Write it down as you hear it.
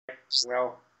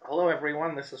Well, hello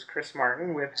everyone. This is Chris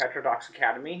Martin with Heterodox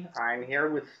Academy. I'm here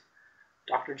with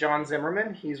Dr. John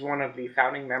Zimmerman. He's one of the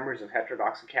founding members of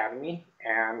Heterodox Academy,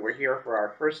 and we're here for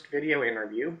our first video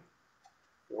interview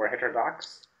for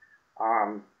Heterodox.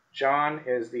 John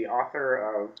is the author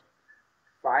of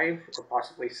 5 or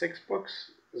possibly 6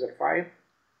 books. Is it 5?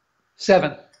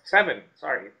 7. 7,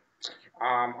 sorry.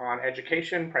 On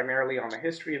education, primarily on the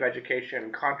history of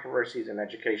education, controversies in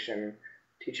education,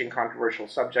 teaching controversial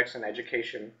subjects in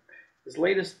education. His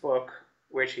latest book,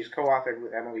 which he's co-authored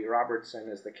with Emily Robertson,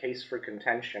 is The Case for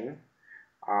Contention.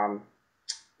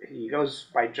 He goes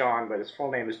by John, but his full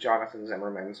name is Jonathan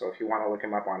Zimmerman, so if you want to look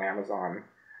him up on Amazon,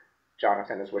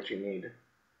 Jonathan is what you need.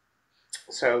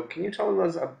 So can you tell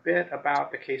us a bit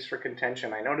about The Case for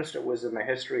Contention? I noticed it was in the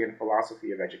History and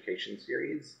Philosophy of Education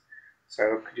series.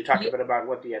 So could you talk a bit about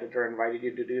what the editor invited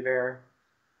you to do there?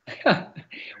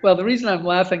 Well, the reason I'm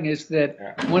laughing is that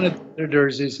one of the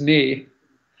editors is me.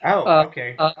 Oh,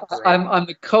 okay. I'm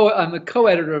the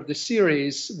co-editor of the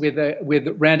series with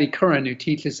Randy Curran, who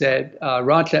teaches at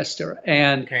Rochester,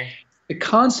 and the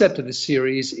concept of the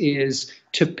series is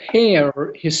to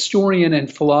pair historian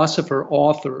and philosopher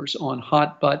authors on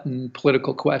hot-button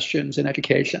political questions in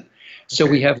education. So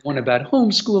we have one about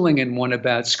homeschooling and one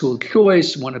about school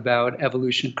choice, one about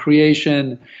evolution and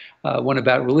creation, one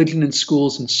about religion in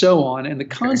schools, and so on. And the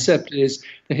concept is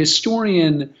the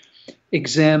historian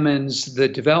examines the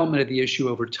development of the issue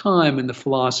over time, and the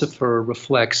philosopher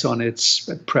reflects on its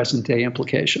present-day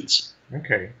implications.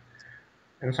 Okay.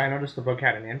 And so I noticed the book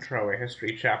had an intro, a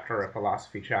history chapter, a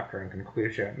philosophy chapter, and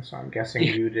conclusion. So I'm guessing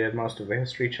you did most of the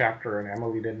history chapter and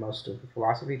Emily did most of the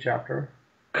philosophy chapter?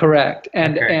 Correct.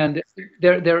 And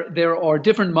there are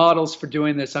different models for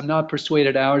doing this. I'm not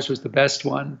persuaded ours was the best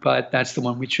one, but that's the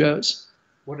one we chose.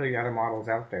 What are the other models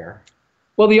out there?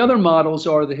 Well, the other models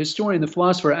are the historian and the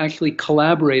philosopher actually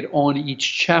collaborate on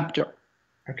each chapter.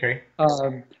 Okay.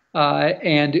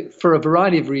 And for a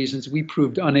variety of reasons, we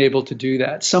proved unable to do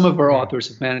that. Some of our authors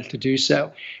have managed to do so.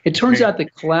 It turns out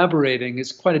that collaborating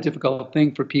is quite a difficult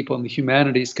thing for people in the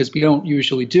humanities because we don't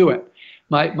usually do it.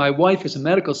 My wife is a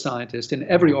medical scientist, and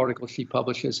every article she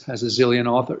publishes has a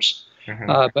zillion authors.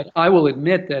 But I will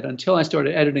admit that until I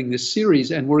started editing this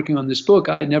series and working on this book,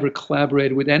 I never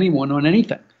collaborated with anyone on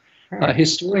anything.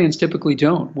 Historians typically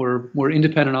don't. We're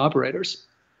independent operators.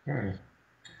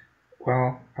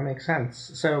 Well, that makes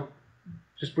sense. So,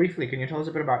 just briefly, can you tell us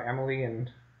a bit about Emily and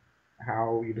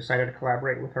how you decided to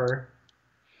collaborate with her?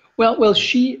 Well,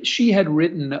 she had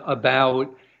written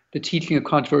about the teaching of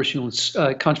controversial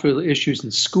issues in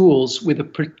schools with a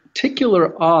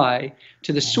particular eye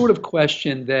to the sort of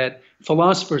question that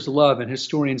philosophers love and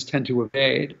historians tend to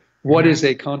evade. What is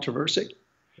a controversy?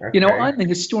 You know, I'm a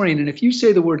historian, and if you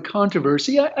say the word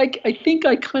controversy, I think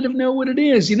I kind of know what it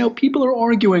is. You know, people are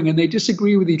arguing and they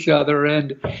disagree with each other,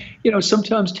 and, you know,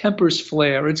 sometimes tempers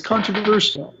flare. It's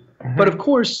controversial. But of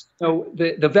course, you know,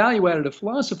 the value added of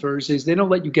philosophers is they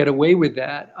don't let you get away with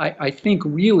that. I think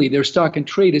really their stock and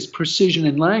trade is precision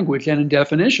in language and in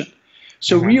definition.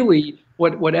 So really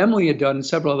what Emily had done in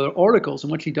several other articles and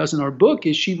what she does in our book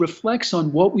is she reflects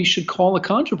on what we should call a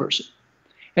controversy.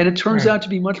 And it turns out to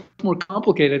be much more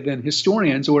complicated than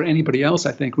historians or anybody else,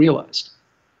 I think, realized.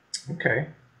 Okay.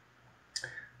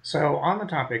 So on the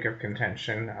topic of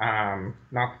contention,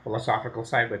 not the philosophical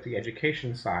side, but the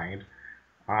education side,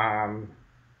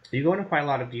 you go into quite a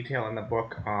lot of detail in the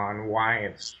book on why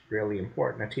it's really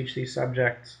important to teach these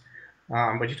subjects.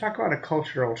 But you talk about a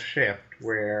cultural shift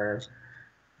where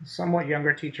somewhat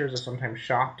younger teachers are sometimes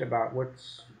shocked about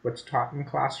what's taught in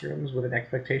classrooms with an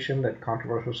expectation that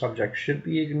controversial subjects should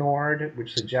be ignored,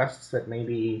 which suggests that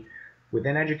maybe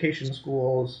within education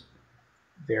schools,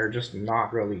 they're just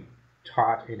not really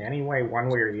taught in any way, one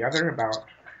way or the other, about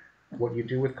what you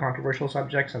do with controversial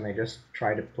subjects, and they just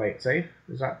try to play it safe.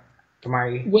 Is that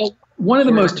Well, one of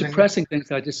the most depressing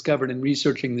things I discovered in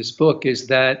researching this book is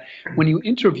that when you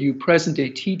interview present-day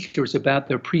teachers about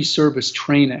their pre-service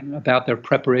training, about their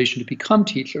preparation to become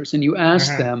teachers, and you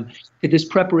ask them, did this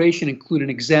preparation include an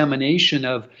examination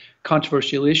of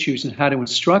controversial issues and how to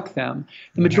instruct them,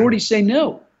 the majority say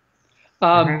no.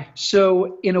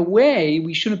 So in a way,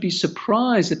 we shouldn't be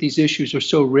surprised that these issues are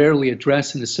so rarely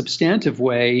addressed in a substantive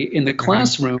way in the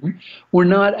classroom. We're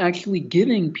not actually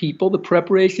giving people the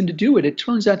preparation to do it. It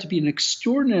turns out to be an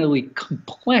extraordinarily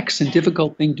complex and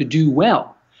difficult thing to do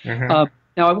well. Now,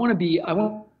 I want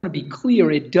to be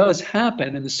clear, it does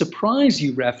happen, and the surprise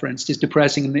you referenced is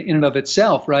depressing in and of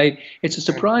itself, right? It's a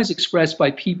surprise expressed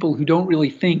by people who don't really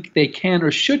think they can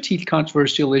or should teach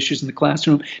controversial issues in the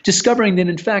classroom, discovering that,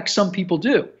 in fact, some people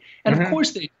do. And of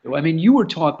course they do. I mean, you were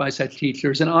taught by such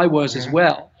teachers, and I was as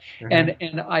well. And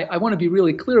I want to be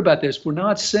really clear about this. We're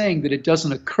not saying that it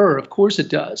doesn't occur. Of course it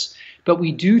does. But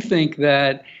we do think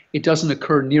that it doesn't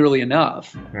occur nearly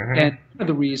enough. And one of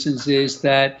the reasons is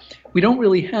that we don't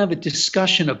really have a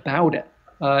discussion about it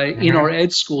in our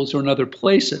ed schools or in other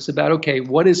places about, okay,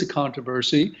 what is a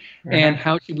controversy and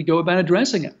how should we go about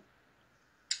addressing it?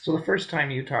 So the first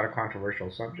time you taught a controversial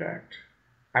subject,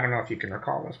 I don't know if you can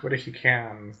recall this, but if you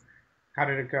can, how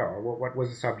did it go? What was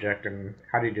the subject, and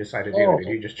how did you decide to do it? Did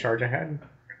you just charge ahead?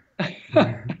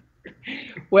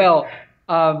 Well,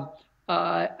 I'll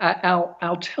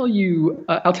tell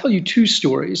you two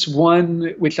stories.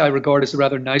 One which I regard as a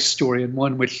rather nice story, and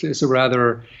one which is a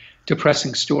rather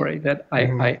depressing story that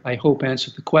I hope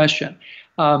answered the question.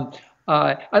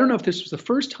 I don't know if this was the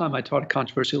first time I taught a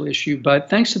controversial issue, but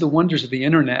thanks to the wonders of the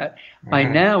internet, I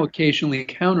now occasionally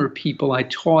encounter people I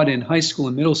taught in high school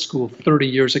and middle school 30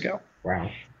 years ago.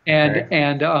 Wow.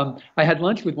 And I had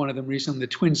lunch with one of them recently in the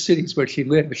Twin Cities where she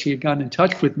lived. She had gotten in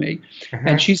touch with me,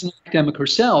 and she's an academic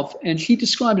herself, and she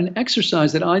described an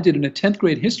exercise that I did in a 10th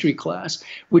grade history class,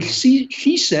 which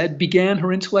she said began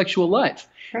her intellectual life.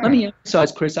 Let me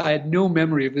emphasize, Chris, I had no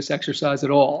memory of this exercise at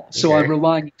all, so I'm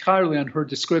relying entirely on her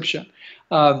description.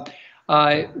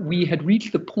 We had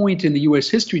reached the point in the U.S.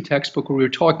 history textbook where we were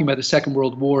talking about the Second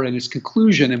World War and its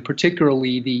conclusion, and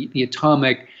particularly the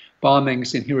atomic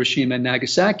bombings in Hiroshima and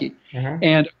Nagasaki.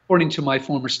 And according to my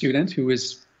former student, who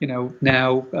is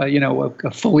now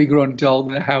a fully grown adult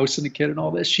with a house and a kid and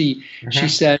all this, she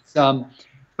says,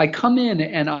 I come in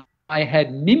and I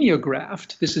had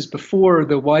mimeographed, this is before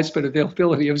the widespread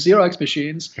availability of Xerox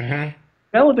machines,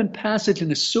 relevant passage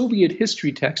in a Soviet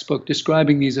history textbook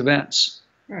describing these events.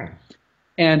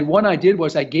 And what I did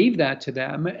was I gave that to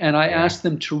them, and I asked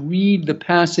them to read the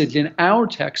passage in our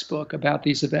textbook about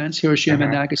these events, Hiroshima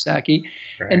and Nagasaki,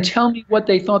 and tell me what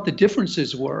they thought the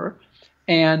differences were,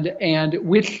 and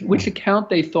which account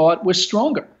they thought was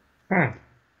stronger.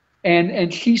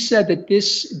 And she said that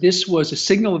this was a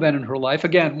signal event in her life,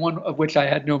 again, one of which I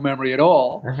had no memory at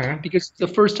all, because it's the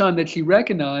first time that she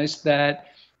recognized that,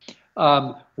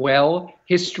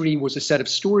 history was a set of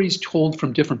stories told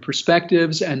from different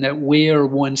perspectives, and that where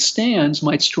one stands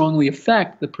might strongly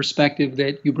affect the perspective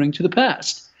that you bring to the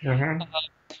past.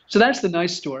 So that's the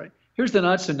nice story. Here's the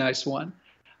not so nice one.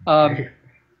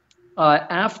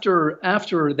 After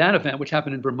that event, which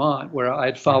happened in Vermont, where I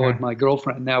had followed my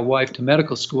girlfriend, now wife, to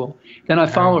medical school, then I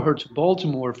followed her to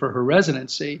Baltimore for her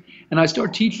residency, and I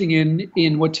started teaching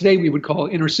in what today we would call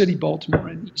inner city Baltimore,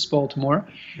 in East Baltimore,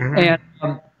 and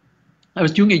I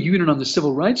was doing a unit on the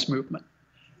civil rights movement,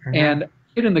 and a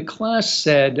kid in the class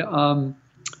said,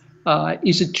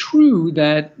 is it true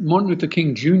that Martin Luther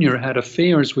King Jr. had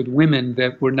affairs with women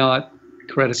that were not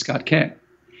Coretta Scott King?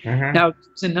 Now, it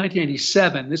was in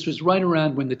 1987. This was right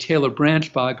around when the Taylor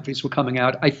Branch biographies were coming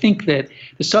out. I think that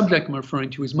the subject I'm referring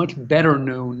to is much better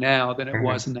known now than it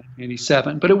was in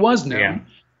 1987, but it was known.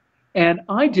 And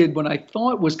I did what I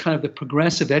thought was kind of the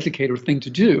progressive educator thing to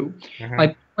do.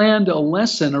 I planned a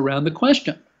lesson around the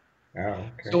question.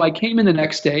 So I came in the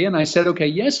next day and I said, okay,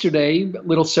 yesterday,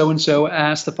 little so-and-so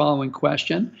asked the following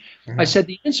question. I said,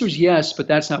 the answer is yes, but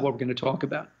that's not what we're going to talk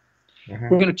about.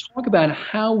 We're going to talk about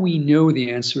how we know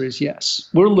the answer is yes.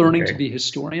 We're learning to be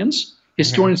historians.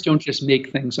 Historians don't just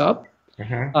make things up.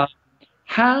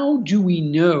 How do we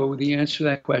know the answer to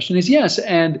that question is yes?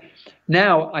 And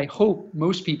now I hope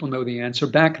most people know the answer.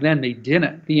 Back then they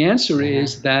didn't. The answer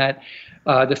is that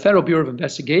the Federal Bureau of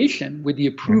Investigation, with the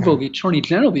approval of the Attorney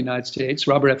General of the United States,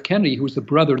 Robert F. Kennedy, who was the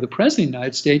brother of the President of the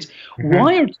United States,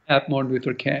 wiretapped Martin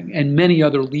Luther King and many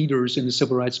other leaders in the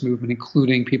civil rights movement,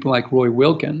 including people like Roy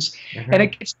Wilkins. And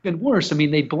it gets even worse. I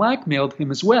mean, they blackmailed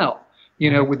him as well,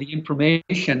 with the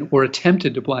information, or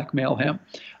attempted to blackmail him,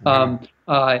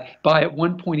 by at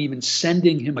one point even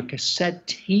sending him a cassette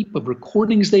tape of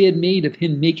recordings they had made of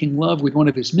him making love with one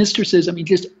of his mistresses. I mean,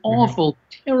 just awful,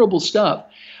 terrible stuff.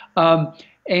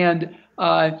 And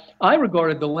I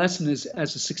regarded the lesson as a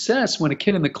success when a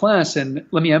kid in the class, and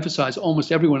let me emphasize,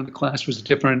 almost everyone in the class was a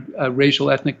different racial,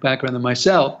 ethnic background than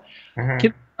myself. Kid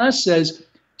in the class says,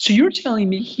 so you're telling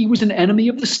me he was an enemy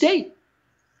of the state?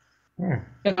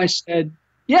 And I said,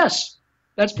 yes,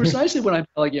 that's precisely what I'm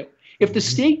telling you. If the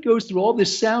state goes through all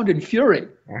this sound and fury,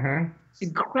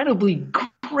 incredibly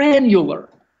granular,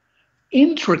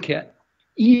 intricate,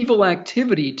 evil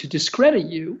activity to discredit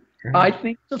you, I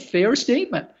think it's a fair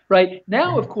statement. Right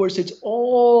now, of course, it's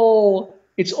all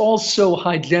so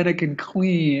hygienic and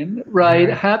clean, right?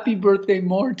 Happy birthday,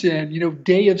 Martin,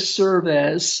 day of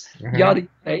service, yada, yada.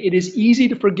 It is easy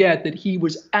to forget that he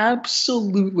was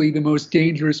absolutely the most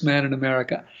dangerous man in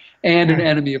America. and an Hmm.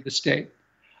 enemy of the state.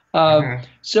 Hmm.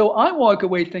 So I walk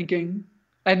away thinking,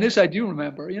 and this I do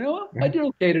remember, I Hmm. did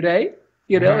okay today.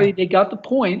 Hmm. They got the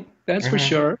point, that's for Hmm.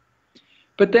 sure.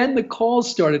 But then the calls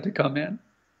started to come in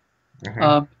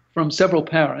Hmm. from several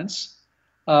parents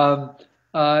um,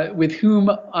 with whom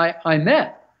I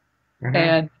met.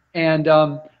 Hmm. And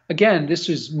again, this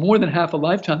was more than half a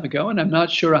lifetime ago, and I'm not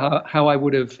sure how I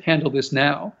would have handled this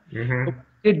now. But Hmm. what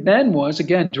I did then was,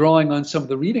 again, drawing on some of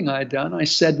the reading I had done, I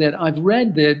said that I've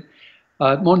read that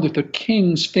Martin Luther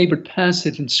King's favorite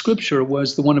passage in scripture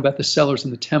was the one about the sellers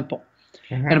in the temple.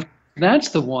 And Hmm. if that's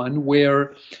the one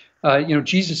where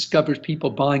Jesus discovers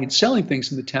people buying and selling things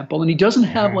in the temple, and he doesn't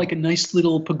have Hmm. like a nice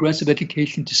little progressive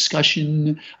education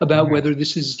discussion about Hmm. whether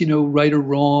this is right or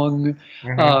wrong.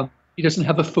 Hmm. Uh, he doesn't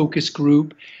have a focus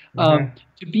group. Hmm.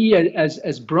 To be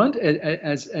as blunt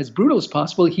as brutal as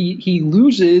possible, he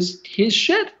loses his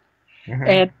shit.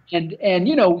 Hmm. And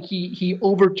he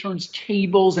overturns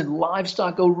tables and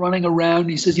livestock go running around.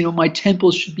 He says, my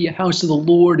temple should be a house of the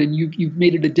Lord, and you've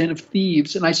made it a den of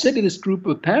thieves. And I said to this group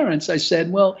of parents, I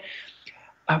said, well,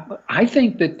 I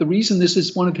think that the reason this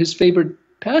is one of his favorite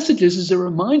passages is it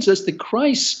reminds us that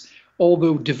Christ,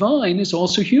 although divine, is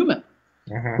also human,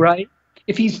 Hmm. right?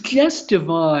 If he's just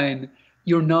divine,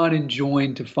 you're not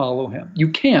enjoined to follow him. You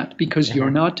can't because you're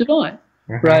Hmm. not divine,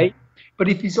 Hmm. right? But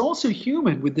if he's also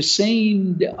human with the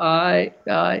same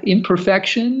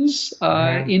imperfections,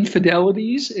 Hmm.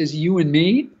 infidelities as you and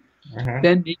me, Hmm.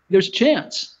 then maybe there's a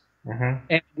chance. Hmm.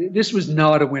 And this was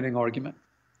not a winning argument.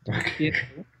 You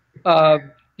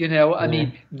Okay. I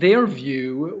mean, their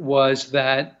view was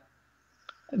that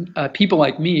people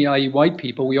like me, i.e., white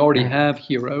people, we already Hmm. have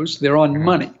heroes. They're on Hmm.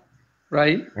 money,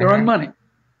 right? They're on Hmm. money.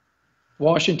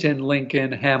 Washington,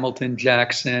 Lincoln, Hamilton,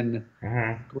 Jackson,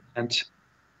 Hmm. Grant,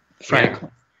 Yeah.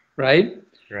 Franklin, right?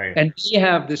 Right. And we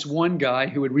have this one guy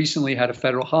who had recently had a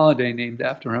federal holiday named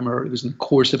after him, or it was in the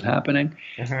course of happening.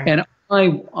 Hmm. And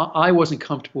I wasn't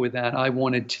comfortable with that. I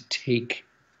wanted to take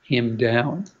him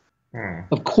down. Hmm.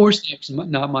 Of course, that was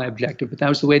not my objective, but that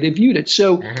was the way they viewed it.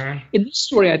 So, Hmm. in this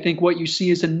story, I think what you see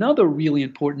is another really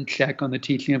important check on the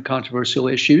teaching of controversial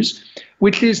issues,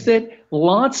 which is that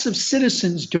lots of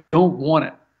citizens don't want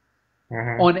it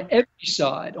Hmm. on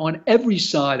every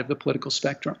side of the political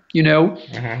spectrum.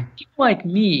 People like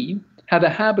me have a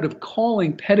habit of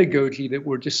calling pedagogy that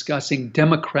we're discussing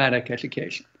democratic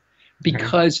education Hmm.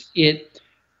 because it,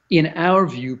 in our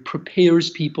view, prepares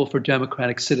people for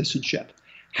democratic citizenship,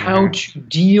 how Hmm. to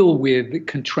deal with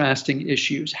contrasting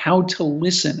issues, how to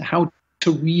listen, how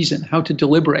to reason, how to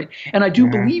deliberate. And I do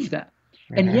Hmm. believe that.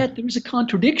 And Hmm. yet there's a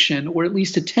contradiction, or at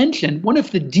least a tension. What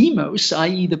if the demos,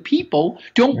 i.e., the people,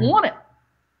 don't want it?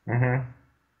 Hmm.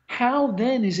 How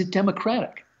then is it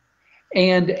democratic?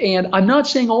 And I'm not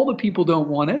saying all the people don't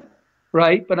want it,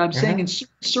 right? But I'm saying in Hmm.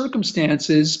 certain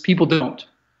circumstances, people don't.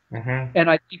 Hmm. And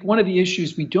I think one of the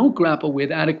issues we don't grapple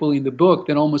with adequately in the book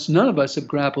that almost none of us have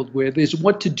grappled with is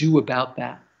what to do about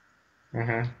that.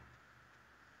 Hmm.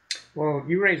 Well,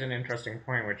 you raise an interesting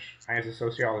point, which I, as a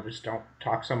sociologist, don't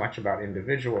talk so much about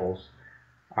individuals,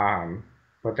 um,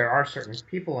 but there are certain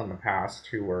people in the past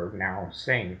who were now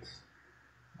saints.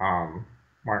 Um,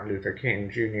 Martin Luther King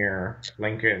Jr.,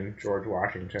 Lincoln, George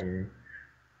Washington,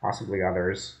 possibly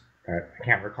others that I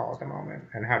can't recall at the moment.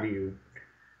 And how do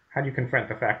you confront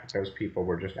the fact that those people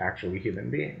were just actually human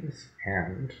beings?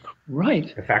 And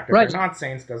Right, the fact that they're right. not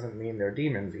saints doesn't mean they're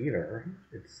demons either.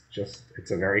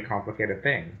 It's a very complicated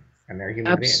thing, and they're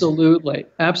human beings. Absolutely,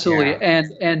 absolutely. Yeah.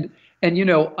 And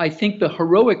I think the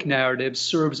heroic narrative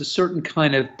serves a certain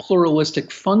kind of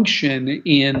pluralistic function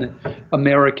in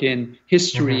American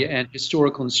history Mhm. and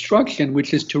historical instruction,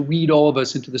 which is to read all of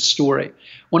us into the story.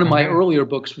 One of my Mhm. earlier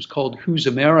books was called Who's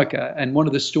America? And one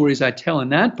of the stories I tell in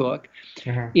that book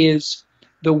Mhm. is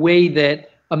the way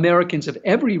that Americans of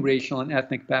every racial and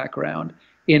ethnic background,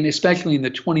 especially in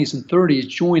the 20s and 30s,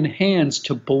 joined hands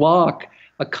to block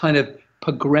a kind of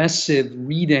progressive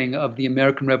reading of the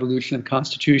American Revolution and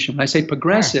Constitution. When I say Huh.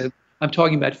 progressive, I'm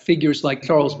talking about figures like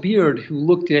Charles Beard, who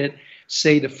looked at,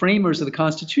 say, the framers of the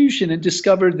Constitution and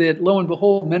discovered that, lo and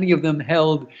behold, many of them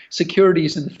held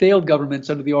securities in the failed governments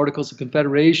under the Articles of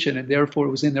Confederation, and therefore it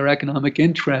was in their economic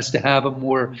interest to have a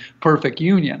more perfect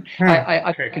union. Hmm. I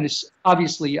Okay. can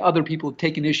obviously other people have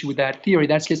taken issue with that theory.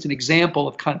 That's just an example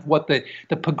of kind of what the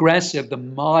progressive, the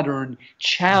modern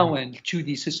challenge to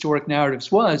these historic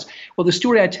narratives was. Well, the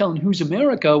story I tell in Who's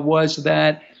America was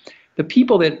that the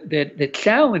people that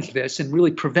challenged this and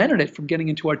really prevented it from getting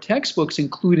into our textbooks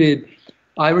included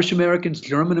Irish Americans,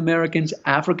 German Americans,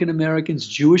 African Americans,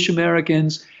 Jewish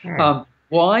Americans. Hmm.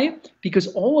 Why? Because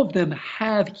all of them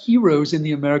have heroes in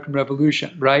the American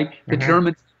Revolution, right? The Mhm.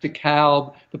 Germans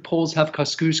DeKalb. The Poles have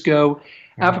Kosciuszko.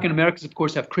 African Americans, of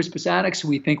course, have Crispus Attucks, who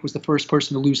we think was the first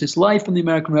person to lose his life in the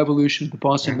American Revolution, the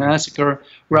Boston Massacre,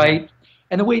 right?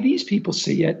 And the way these people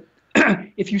see it,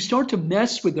 if you start to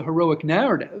mess with the heroic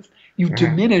narrative, you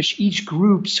diminish each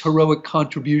group's heroic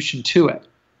contribution to it.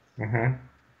 And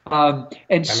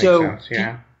That so, makes sense,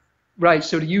 yeah. right.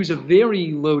 So to use a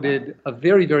very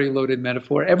very loaded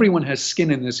metaphor, everyone has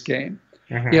skin in this game.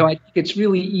 You know, I think it's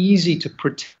really easy to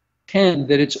pretend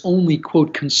that it's only,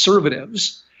 quote,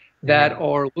 conservatives that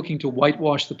are looking to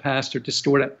whitewash the past or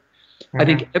distort it. I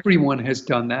think everyone has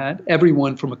done that,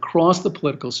 everyone from across the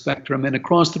political spectrum and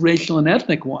across the racial and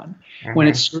ethnic one, when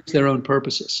it serves their own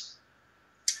purposes.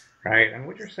 Right, and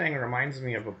what you're saying reminds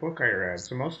me of a book I read.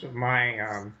 So most of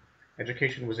my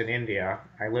education was in India.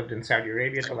 I lived in Saudi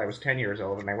Arabia till I was 10 years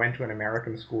old, and I went to an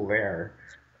American school there.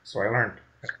 So I learned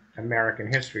American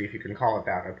history, if you can call it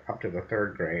that, up to the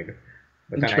 3rd grade.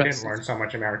 But then I didn't learn so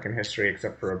much American history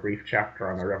except for a brief chapter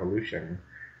on the Revolution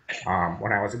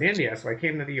when I was in India. So I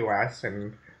came to the U.S.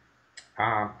 and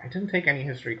I didn't take any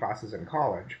history classes in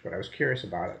college, but I was curious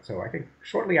about it. So I think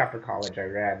shortly after college I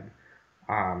read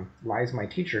Lies My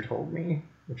Teacher Told Me,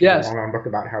 which is a well-known book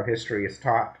about how history is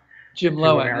taught Jim to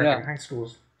Loewen, American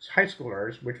high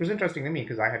schoolers, which was interesting to me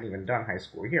because I hadn't even done high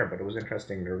school here, but it was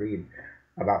interesting to read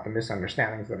about the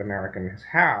misunderstandings that Americans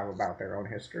have about their own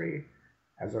history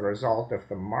as a result of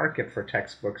the market for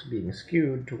textbooks being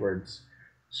skewed towards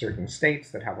certain states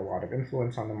that have a lot of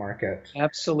influence on the market.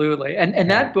 Absolutely.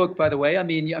 And that book, by the way, I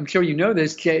mean, I'm sure you know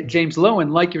this, James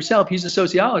Loewen, like yourself, he's a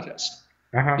sociologist,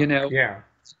 you know,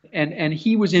 and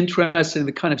he was interested in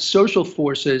the kind of social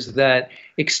forces that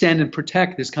extend and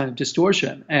protect this kind of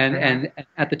distortion. And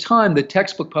at the time, the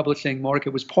textbook publishing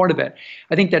market was part of it.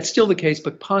 I think that's still the case,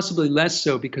 but possibly less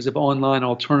so because of online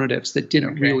alternatives that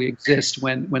didn't really exist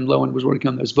when Loewen was working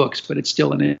on those books, but it's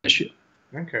still an issue.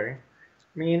 Okay.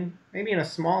 I mean, maybe in a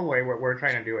small way, what we're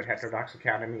trying to do at Heterodox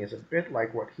Academy is a bit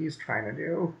like what he's trying to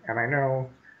do. And I know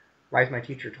Lies My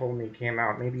Teacher Told Me came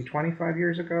out maybe 25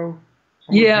 years ago.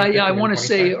 Yeah, I want to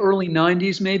say early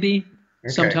 90s maybe,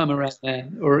 sometime around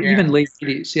then, or even late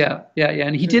 80s. Yeah.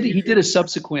 And he did a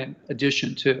subsequent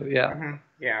edition too. Yeah.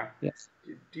 Yes.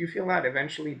 Do you feel that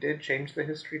eventually did change the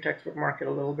history textbook market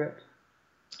a little bit?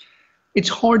 It's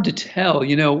hard to tell.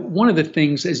 You know, one of the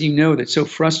things, as you know, that's so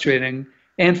frustrating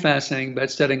and fascinating about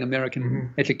studying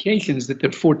American education is that there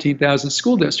are 14,000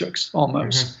 school districts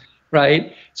almost,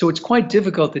 right? So it's quite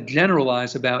difficult to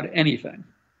generalize about anything.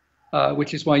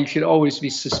 Which is why you should always be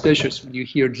suspicious when you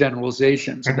hear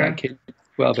generalizations about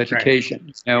K-12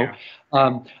 education. You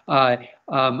know,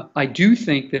 I do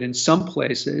think that in some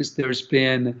places there's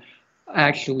been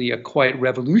actually a quite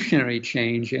revolutionary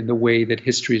change in the way that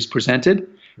history is presented.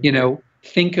 You know,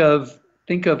 think of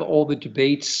all the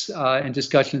debates and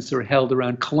discussions that are held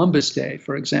around Columbus Day,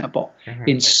 for example,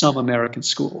 in some American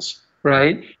schools.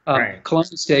 Right?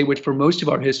 Columbus Day, which for most of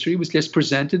our history was just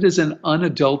presented as an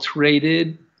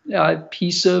unadulterated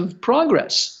piece of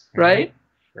progress, right?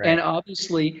 And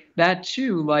obviously that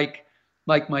too, like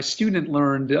my student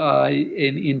learned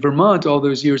in Vermont all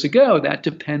those years ago, that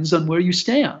depends on where you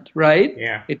stand, right?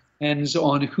 It depends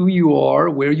on who you are,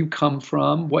 where you come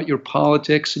from, what your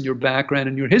politics and your background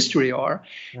and your history are.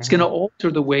 It's going to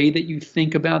alter the way that you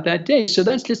think about that day. So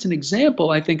that's just an example,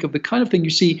 I think, of the kind of thing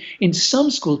you see in some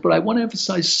schools, but I want to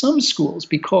emphasize some schools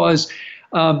because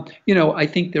you know, I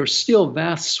think there's still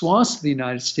vast swaths of the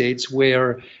United States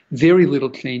where very little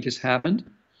change has happened.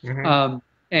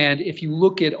 And if you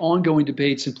look at ongoing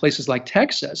debates in places like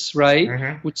Texas,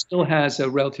 right, which still has a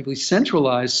relatively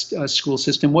centralized school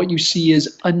system, what you see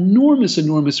is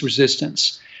enormous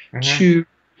resistance to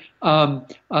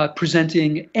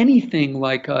presenting anything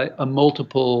like a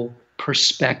multiple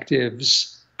perspective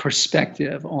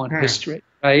on history,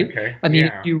 right? I mean,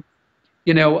 if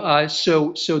you know,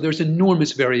 so there's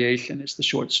enormous variation is the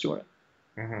short story.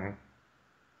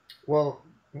 Well,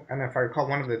 and if I recall,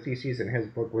 one of the theses in his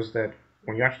book was that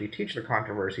when you actually teach the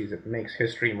controversies, it makes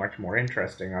history much more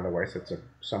interesting. Otherwise, it's a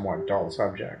somewhat dull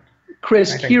subject.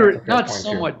 Chris, here, not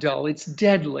somewhat dull, it's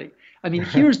deadly. I mean,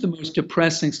 here's the most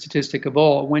depressing statistic of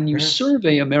all. When you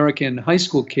survey American high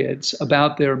school kids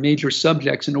about their major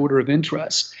subjects in order of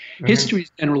interest, history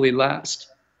is generally last.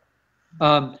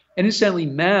 And incidentally,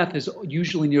 math is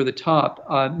usually near the top,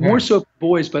 more so for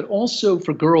boys, but also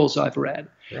for girls, I've read.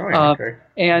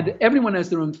 And everyone has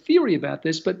their own theory about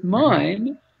this, but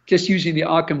mine, just using the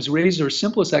Occam's razor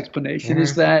simplest explanation,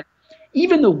 is that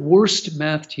even the worst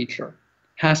math teacher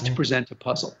has to present a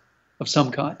puzzle of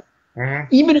some kind.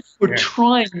 Even if we're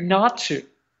trying not to,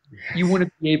 you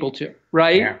wouldn't be able to,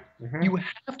 right? You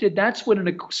have to, that's what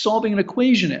solving an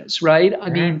equation is, right? I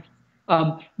mean,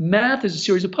 Math is a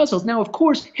series of puzzles. Now, of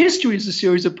course, history is a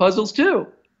series of puzzles too.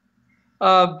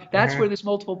 That's where this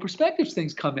multiple perspectives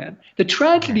things come in. The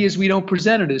tragedy is we don't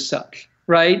present it as such,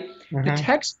 right? The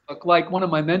textbook, like one of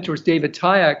my mentors, David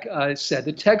Tyack, said,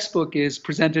 the textbook is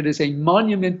presented as a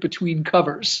monument between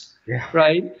covers,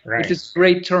 right? Which is a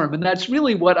great term. And that's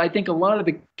really what I think a lot of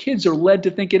the kids are led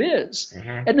to think it is.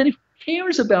 And then who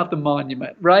cares about the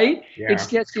monument, right?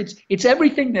 It's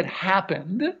everything that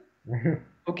happened,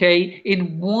 okay,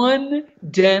 in one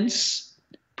dense,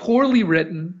 poorly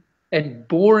written, and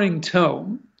boring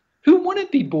tome. Who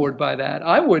wouldn't be bored by that?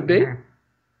 I would be.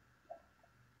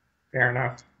 Fair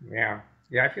enough. Yeah.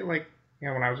 I feel like,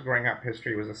 when I was growing up,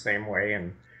 history was the same way,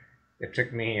 and it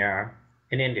took me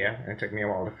in India, and it took me a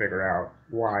while to figure out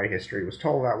why history was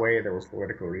told that way. There were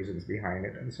political reasons behind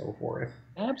it, and so forth.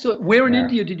 Absolutely. Where in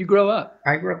India did you grow up?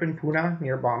 I grew up in Pune,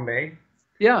 near Bombay.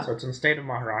 Yeah. So it's in the state of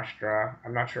Maharashtra.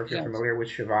 I'm not sure if you're familiar with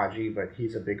Shivaji, but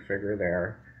he's a big figure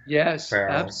there. Yes, so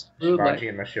absolutely. Shivaji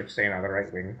and the Shiv Sena are the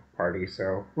right-wing party,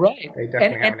 so they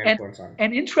definitely have an influence on.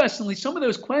 And interestingly, some of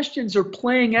those questions are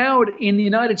playing out in the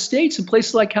United States in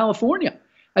places like California.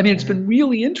 I mean, it's been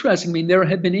really interesting. I mean, there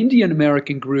have been Indian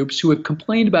American groups who have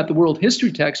complained about the world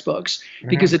history textbooks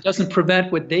because it doesn't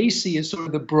prevent what they see as sort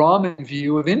of the Brahmin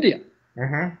view of India.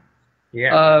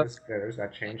 Yeah, there's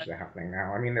that change happening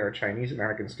now. I mean, there are Chinese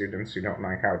American students who don't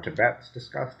like how Tibet's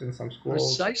discussed in some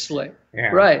schools. Precisely.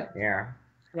 Yeah. Right. Yeah.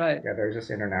 Right. Yeah, there's this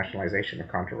internationalization of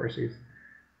controversies.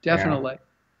 Definitely.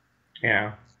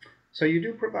 Yeah. So you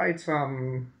do provide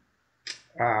some,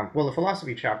 the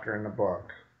philosophy chapter in the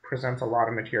book presents a lot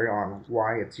of material on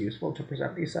why it's useful to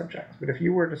present these subjects. But if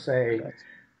you were to say,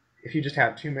 if you just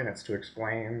had 2 minutes to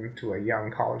explain to a young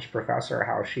college professor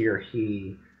how she or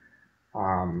he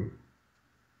can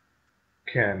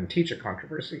teach a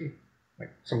controversy,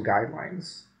 like some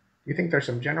guidelines, do you think there's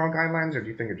some general guidelines, or do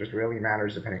you think it just really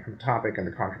matters depending on the topic and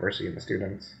the controversy and the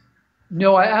students?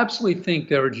 No, I absolutely think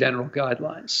there are general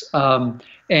guidelines.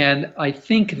 And I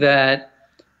think that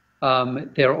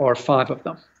there are 5 of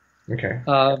them. Okay.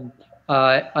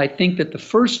 I think that the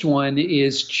first one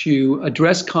is to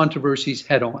address controversies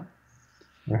head on.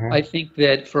 I think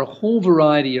that for a whole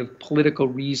variety of political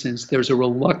reasons, there's a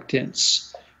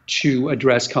reluctance to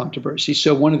address controversy.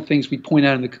 So one of the things we point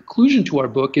out in the conclusion to our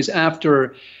book is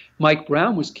after Mike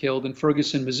Brown was killed in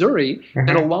Ferguson, Missouri,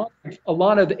 that a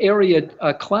lot of area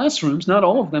classrooms, not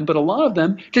all of them, but a lot of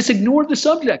them, just ignored the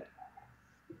subject.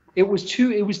 It was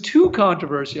too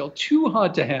controversial, too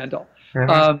hard to handle,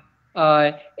 and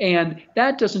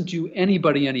that doesn't do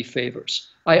anybody any favors.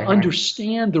 I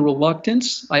understand the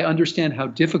reluctance. I understand how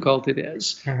difficult it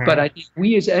is, but I think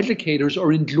we as educators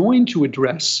are enjoined to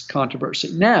address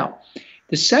controversy. Now,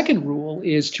 the second rule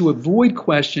is to avoid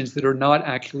questions that are not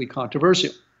actually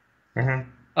controversial.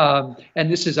 And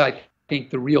this is, I think,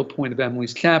 the real point of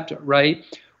Emily's chapter, right?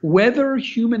 Whether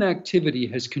human activity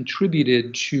has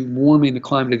contributed to warming the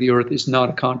climate of the Earth is not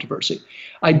a controversy.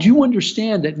 I do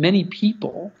understand that many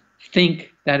people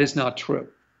think that is not true.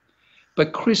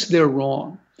 But Chris, they're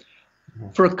wrong.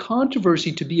 For a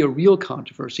controversy to be a real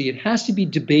controversy, it has to be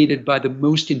debated by the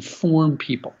most informed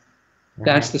people.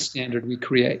 That's the standard we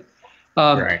create.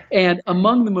 And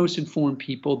among the most informed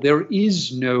people, there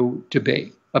is no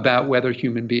debate about whether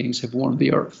human beings have warmed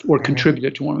the Earth or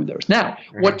contributed to warming the Earth. Now,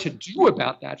 what to do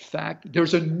about that fact,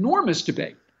 there's enormous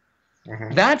debate.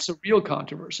 That's a real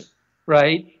controversy,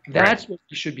 right? That's what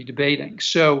we should be debating.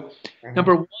 So,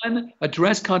 number one,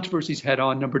 address controversies head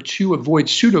on. Number two, avoid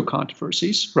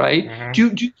pseudo-controversies, right?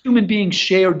 Do human beings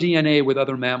share DNA with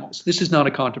other mammals? This is not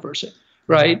a controversy,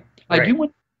 right? I do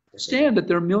understand that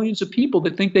there are millions of people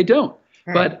that think they don't.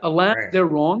 But alas, they're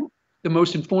wrong. The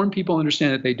most informed people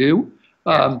understand that they do.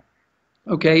 I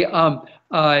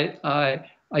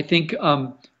think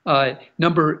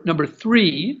number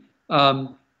three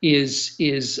is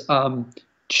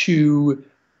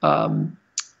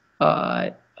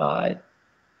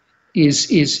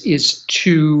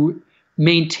to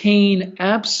maintain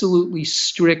absolutely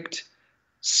strict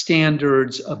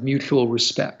standards of mutual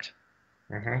respect.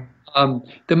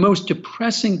 The most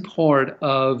depressing part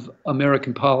of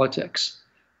American politics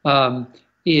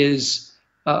is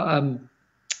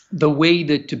the way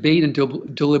that debate and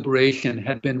deliberation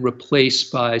have been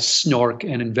replaced by snark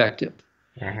and invective.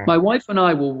 My wife and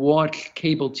I will watch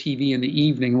cable TV in the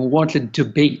evening. We'll watch a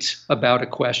debate about a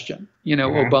question,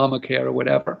 Obamacare or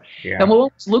whatever. And we'll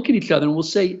always look at each other and we'll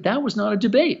say, that was not a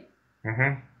debate.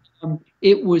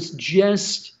 It was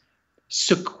just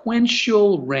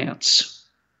sequential rants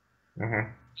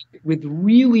with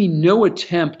really no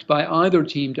attempt by either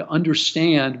team to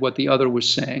understand what the other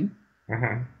was saying,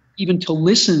 even to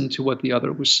listen to what the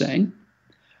other was saying.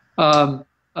 Um,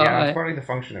 Yeah, that's uh, probably the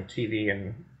function of TV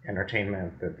and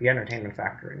entertainment, the entertainment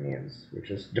factor in news,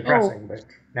 which is oh, depressing, but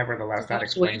nevertheless that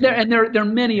absolutely. explains it. There are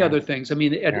many Yeah, other things. I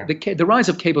mean, yeah. the rise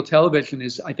of cable television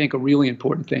is, I think, a really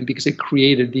important thing because it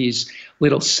created these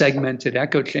little segmented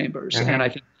echo chambers. And Mm-hmm. I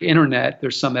think the internet,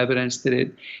 there's some evidence that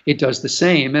it does the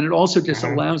same. And it also just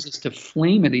Mm-hmm. allows us to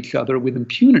flame at each other with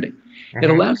impunity. It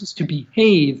Mm-hmm. allows us to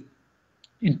behave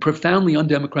in profoundly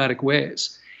undemocratic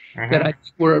ways that I Mm-hmm.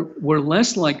 think we're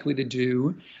less likely to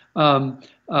do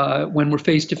when we're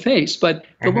face to face. But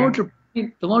Mm-hmm.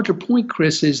 the larger point,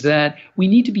 Chris, is that we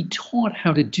need to be taught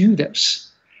how to do this.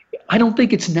 I don't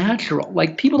think it's natural.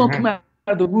 Like people don't come Mm-hmm.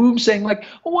 out of the room saying like,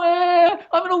 "Well,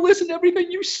 I'm going to listen to everything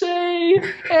you say,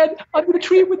 and I'm going to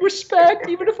treat it with respect,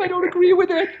 even if I don't agree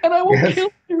with it, and I won't Yes. kill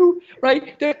you." Right?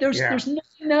 Yeah. There's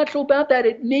nothing natural about that.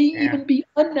 It may Yeah. even be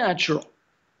unnatural.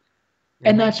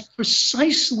 And Mm-hmm. that's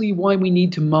precisely why we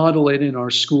need to model it in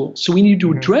our schools. So we need to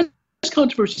Mm-hmm. address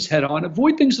controversies head on,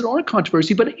 avoid things that aren't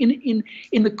controversy, but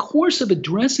in the course of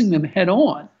addressing them head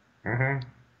on, Mm-hmm.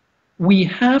 we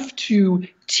have to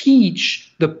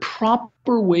teach the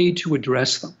proper way to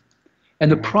address them.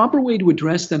 And the Mm-hmm. proper way to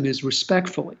address them is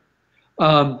respectfully,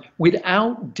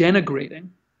 without denigrating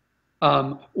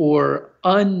or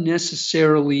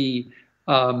unnecessarily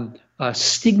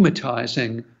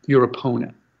stigmatizing your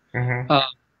opponent.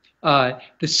 Mm-hmm.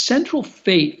 The central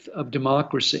faith of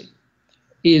democracy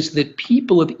is that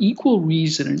people of equal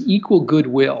reason and equal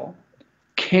goodwill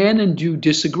can and do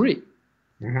disagree.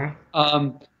 Mm-hmm.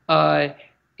 Um, uh,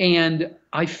 and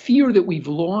I fear that we've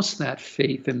lost that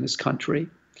faith in this country,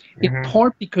 in Mm-hmm.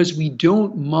 part because we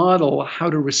don't model how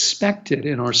to respect it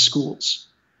in our schools.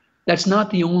 That's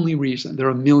not the only reason. There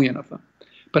are a million of them.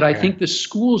 But I Yeah. think the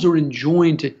schools are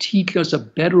enjoined to teach us a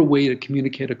better way to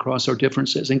communicate across our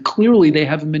differences. And clearly they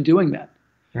haven't been doing that.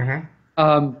 Mm-hmm.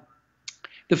 Um,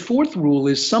 the fourth rule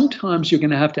is sometimes you're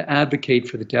going to have to advocate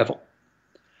for the devil.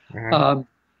 Mm-hmm. Um,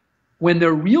 when there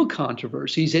are real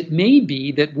controversies, it may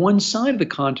be that one side of the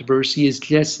controversy is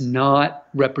just not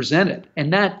represented.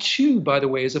 And that, too, by the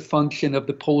way, is a function of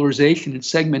the polarization and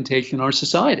segmentation in our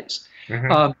societies.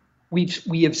 Mm-hmm.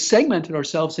 We have segmented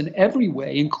ourselves in every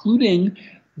way, including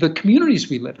the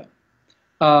communities we live in.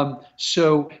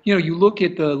 So, you look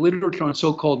at the literature on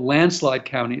so-called landslide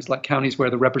counties, like counties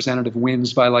where the representative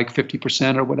wins by like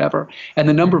 50% or whatever, and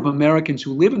the number of Americans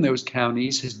who live in those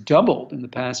counties has doubled in the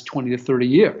past 20 to 30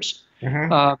 years.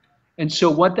 Mm-hmm. And so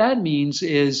what that means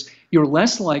is you're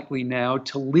less likely now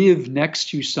to live next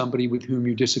to somebody with whom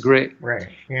you disagree. Right.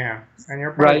 Yeah. And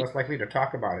you're probably Right? less likely to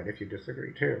talk about it if you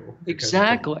disagree too, because it's a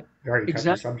Exactly. very touchy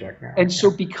Exactly. subject now. And Yeah. so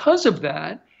because of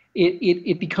that,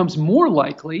 it becomes more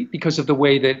likely, because of the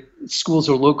way that schools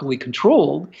are locally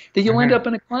controlled, that you'll end Mm-hmm. up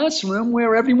in a classroom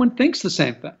where everyone thinks the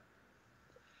same thing.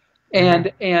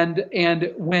 Mm-hmm.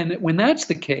 And when that's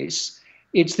the case,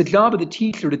 it's the job of the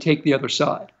teacher to take the other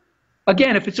side.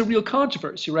 Again, if it's a real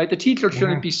controversy, right? The teacher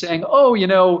shouldn't Mm-hmm. be saying,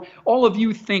 "Oh, all of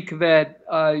you think that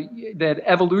that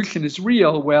evolution is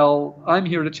real. Well, I'm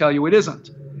here to tell you it isn't,"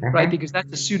 right? Mm-hmm. Because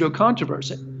that's a pseudo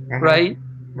controversy, Mm-hmm. right?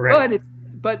 Right.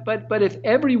 But if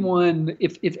everyone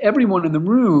in the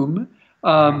room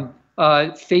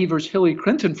Mm-hmm. favors Hillary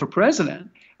Clinton for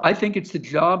president, I think it's the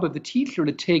job of the teacher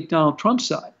to take Donald Trump's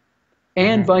side,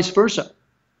 and Mm-hmm. vice versa.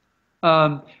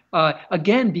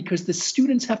 Again, because the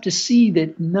students have to see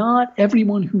that not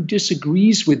everyone who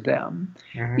disagrees with them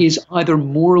Mm-hmm. is either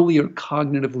morally or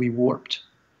cognitively warped.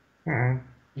 Mm-hmm.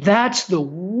 That's the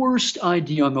worst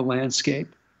idea on the landscape.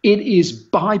 It is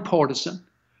bipartisan,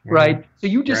 Mm-hmm. right? So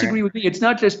you Right. disagree with me. It's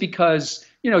not just because,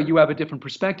 you have a different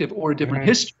perspective or a different Mm-hmm.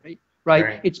 history, right?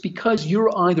 Right. It's because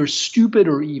you're either stupid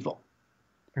or evil.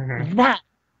 Mm-hmm. That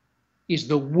is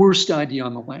the worst idea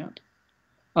on the land.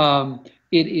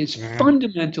 It is Mm-hmm.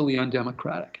 fundamentally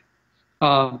undemocratic,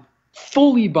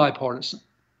 fully bipartisan.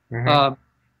 Mm-hmm.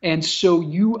 And so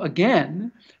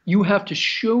you have to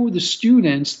show the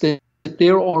students that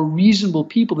there are reasonable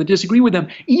people that disagree with them,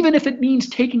 even if it means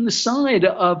taking the side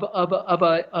of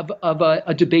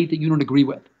a debate that you don't agree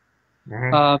with.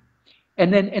 Mm-hmm.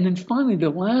 And then finally, the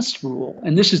last rule,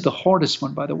 and this is the hardest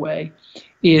one, by the way,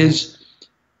 is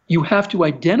you have to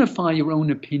identify your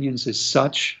own opinions as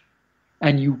such,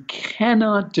 and you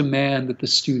cannot demand that the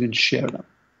students share them.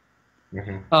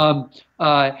 Mm-hmm.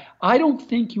 I don't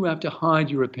think you have to hide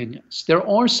your opinions. There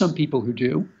are some people who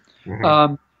do.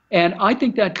 Mm-hmm. And I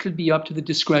think that should be up to the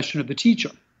discretion of the teacher.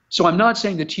 So I'm not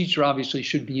saying the teacher obviously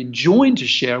should be enjoined to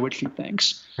share what she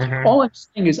thinks. Mm-hmm. All I'm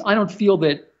saying is I don't feel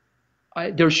that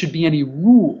there should be any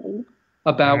rule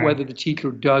about Mhm. whether the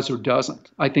teacher does or doesn't.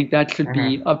 I think that should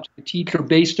be Mhm. up to the teacher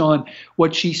based on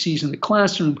what she sees in the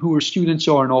classroom, who her students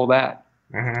are, and all that.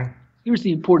 Mm-hmm. here's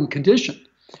the important condition.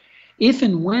 If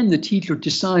and when the teacher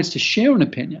decides to share an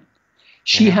opinion,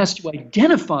 she has to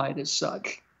identify it as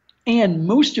such. And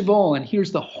most of all, and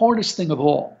here's the hardest thing of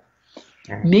all,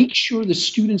 make sure the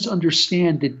students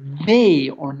understand that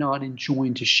they are not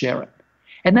enjoined to share it.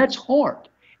 And that's hard,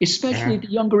 especially at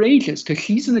the younger ages, because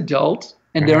she's an adult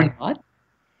and they're not.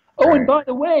 Oh, and by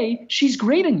the way, she's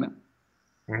grading them.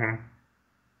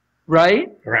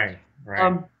 Right? Right.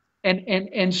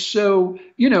 And so,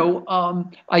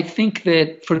 I think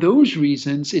that for those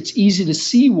reasons, it's easy to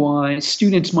see why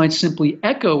students might simply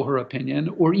echo her opinion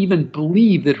or even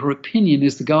believe that her opinion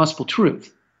is the gospel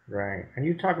truth. Right. And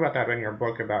you talk about that in your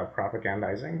book about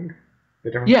propagandizing,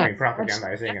 the difference between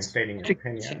propagandizing and stating your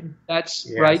opinion. That's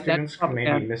right. Students can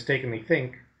maybe mistakenly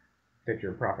think that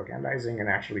you're propagandizing and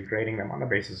actually grading them on the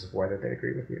basis of whether they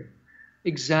agree with you.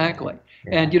 Exactly.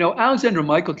 And, Alexander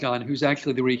Meiklejohn, who's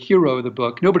actually the hero of the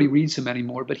book, nobody reads him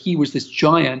anymore, but he was this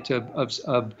giant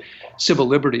of civil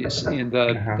liberties in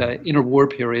the interwar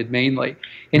period mainly.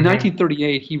 In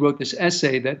 1938, he wrote this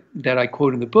essay that I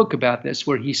quote in the book about this,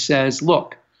 where he says,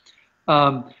 look,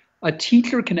 a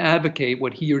teacher can advocate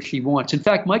what he or she wants. In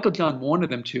fact, Meiklejohn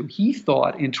wanted them to. He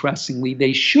thought, interestingly,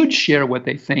 they should share what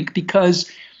they think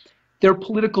because they're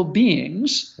political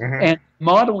beings and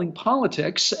modeling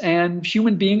politics, and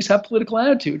human beings have political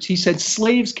attitudes. He said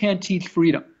slaves can't teach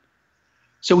freedom.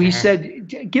 So he said,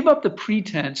 give up the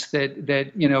pretense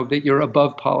that you're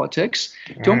above politics.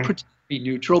 Don't pretend to be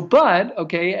neutral. But,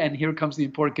 and here comes the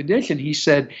important condition. He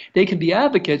said they can be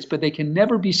advocates, but they can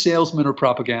never be salesmen or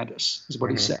propagandists, is what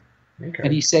he said.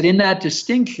 And he said in that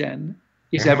distinction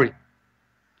is everything.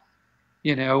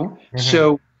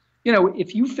 So,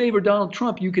 if you favor Donald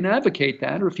Trump, you can advocate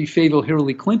that, or if you favor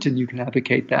Hillary Clinton, you can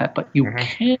advocate that, but you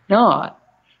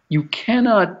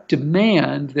cannot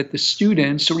demand that the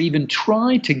students, or even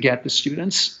try to get the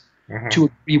students to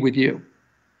agree with you.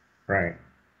 Right.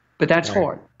 But that's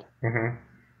hard.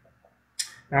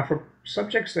 Now, for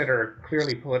subjects that are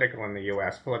clearly political in the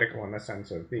U.S., political in the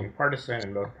sense of being partisan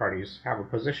and both parties have a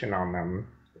position on them,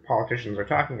 the politicians are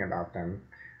talking about them,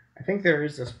 I think there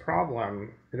is this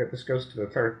problem that this goes to the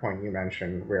third point you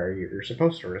mentioned, where you're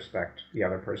supposed to respect the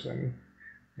other person,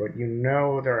 but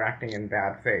they're acting in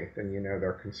bad faith and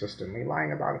they're consistently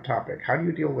lying about a topic. How do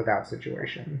you deal with that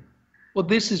situation? Well,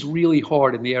 this is really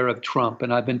hard in the era of Trump,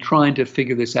 and I've been trying to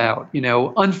figure this out.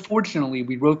 Unfortunately,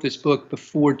 we wrote this book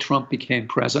before Trump became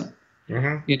president.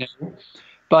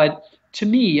 But to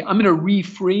me, I'm going to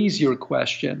rephrase your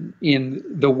question in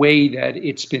the way that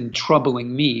it's been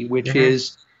troubling me, which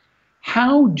is,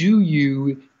 how do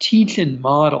you teach and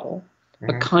model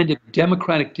a kind of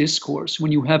democratic discourse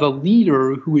when you have a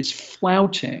leader who is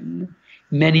flouting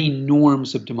many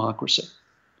norms of democracy?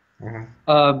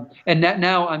 And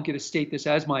now I'm going to state this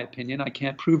as my opinion. I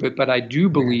can't prove it, but I do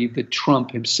believe that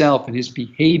Trump himself and his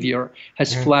behavior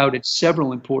has flouted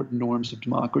several important norms of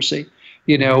democracy.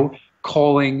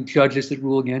 Calling judges that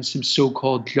rule against him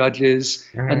so-called judges,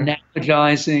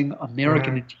 analogizing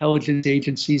American intelligence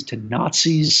agencies to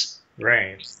Nazis.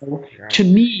 Right. So, to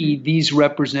me, these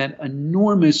represent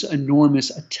enormous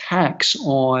attacks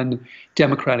on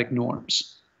democratic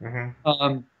norms.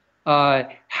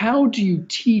 How do you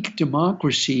teach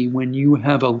democracy when you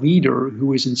have a leader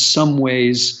who is in some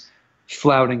ways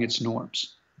flouting its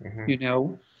norms?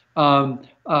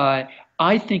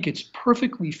 I think it's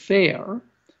perfectly fair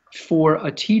for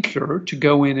a teacher to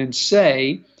go in and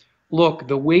say, look,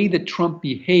 the way that Trump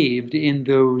behaved in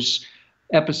those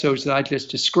episodes that I just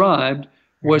described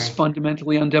was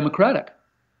fundamentally undemocratic.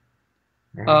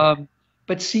 But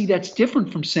see, that's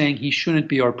different from saying he shouldn't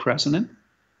be our president.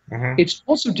 It's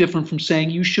also different from saying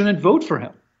you shouldn't vote for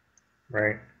him.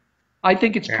 Right. I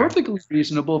think it's perfectly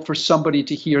reasonable for somebody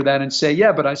to hear that and say,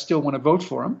 yeah, but I still want to vote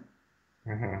for him.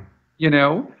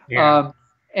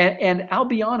 And I'll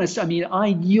be honest, I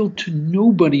yield to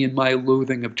nobody in my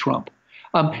loathing of Trump.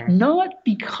 Not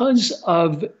because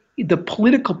of the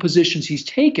political positions he's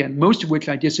taken, most of which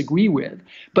I disagree with,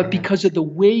 but because of the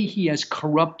way he has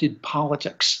corrupted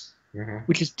politics,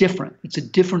 which is different. It's a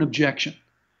different objection.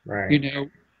 Right.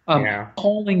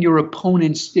 Calling your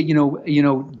opponents,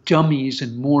 dummies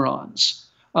and morons.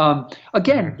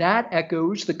 Again, that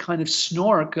echoes the kind of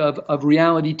snark of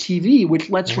reality TV, which,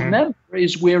 let's remember,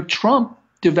 is where Trump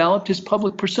developed his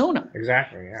public persona.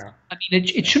 Exactly, yeah.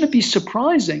 It shouldn't be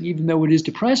surprising, even though it is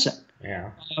depressing.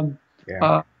 So,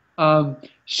 I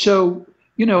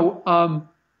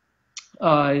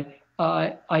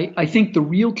think the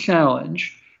real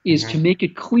challenge is to make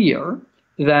it clear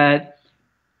that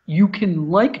you can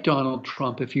like Donald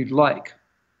Trump if you'd like.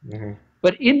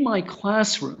 But in my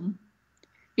classroom,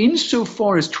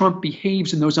 insofar as Trump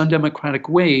behaves in those undemocratic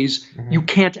ways, you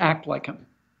can't act like him.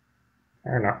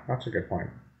 Fair enough. That's a good point.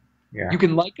 Yeah. You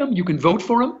can like him, you can vote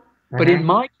for him, but in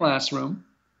my classroom,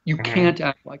 you can't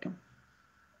act like him.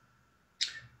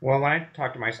 Well, I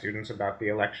talked to my students about the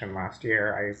election last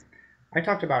year. I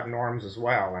talked about norms as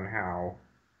well, and how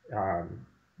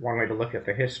one way to look at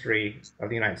the history of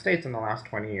the United States in the last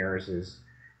 20 years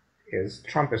is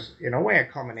Trump is, in a way, a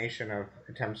culmination of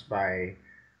attempts by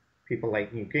people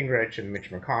like Newt Gingrich and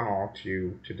Mitch McConnell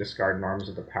to discard norms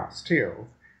of the past too.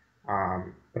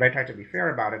 But I try to be fair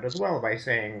about it as well by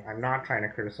saying I'm not trying to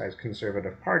criticize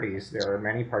conservative parties. There are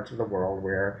many parts of the world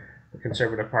where the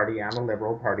Conservative Party and the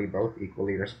Liberal Party both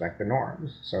equally respect the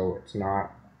norms. So it's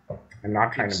not, I'm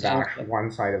not trying to bash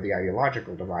one side of the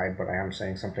ideological divide, but I am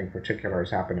saying something particular has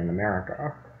happened in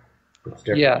America. It's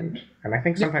different. Yeah. And I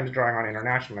think sometimes drawing on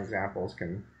international examples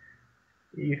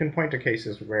you can point to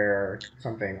cases where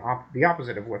something, the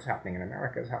opposite of what's happening in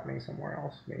America is happening somewhere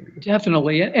else, maybe.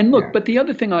 Definitely. And look, but the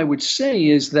other thing I would say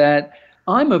is that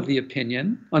I'm of the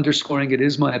opinion, underscoring it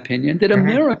is my opinion, that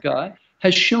America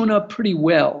has shown up pretty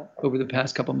well over the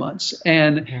past couple of months.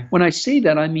 And when I say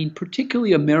that, I mean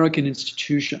particularly American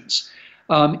institutions.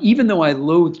 Even though I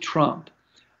loathe Trump,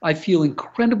 I feel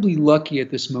incredibly lucky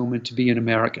at this moment to be an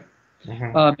American.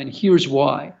 And here's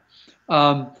why.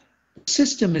 The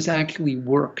system has actually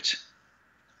worked.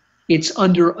 It's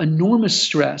under enormous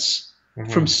stress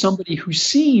from somebody who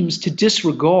seems to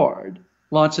disregard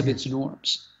lots of its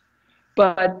norms.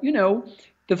 But, you know,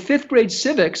 the fifth grade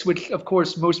civics, which of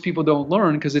course most people don't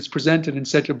learn because it's presented in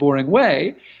such a boring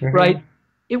way, right?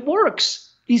 It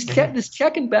works. This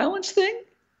check and balance thing,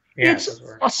 it's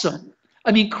awesome.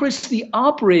 I mean, Chris, the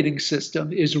operating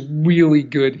system is really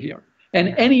good here.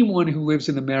 And anyone who lives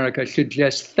in America should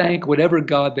just thank whatever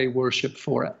God they worship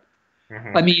for it.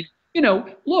 I mean, you know,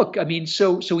 look, I mean,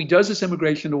 so he does this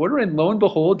immigration order, and lo and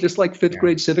behold, just like fifth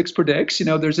grade civics predicts, you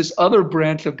know, there's this other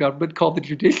branch of government called the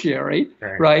judiciary,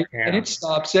 right? And it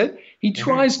stops it. He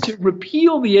tries to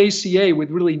repeal the ACA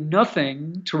with really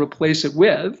nothing to replace it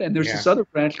with, and there's this other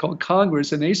branch called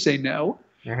Congress, and they say no.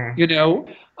 You know,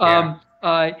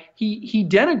 he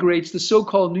denigrates the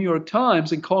so-called New York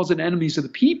Times and calls it enemies of the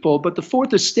people, but the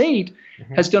Fourth Estate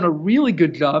has done a really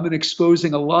good job in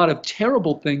exposing a lot of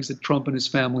terrible things that Trump and his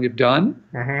family have done.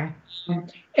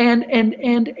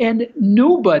 And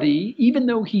nobody, even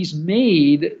though he's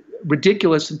made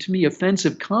ridiculous and to me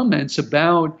offensive comments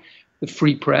about the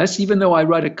free press, even though I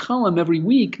write a column every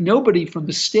week, nobody from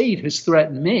the state has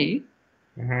threatened me.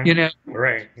 You know,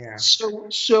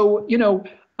 So you know,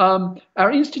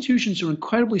 our institutions are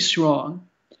incredibly strong,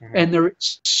 and they're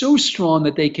so strong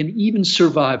that they can even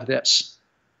survive this.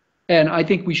 And I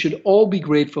think we should all be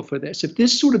grateful for this. If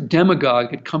this sort of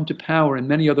demagogue had come to power in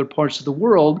many other parts of the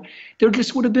world, there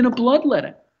just would have been a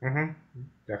bloodletting.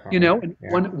 You know,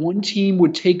 and one team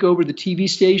would take over the TV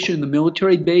station, the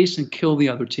military base, and kill the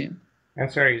other team. And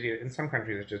it's very easy. In some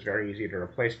countries, it's just very easy to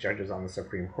replace judges on the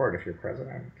Supreme Court if you're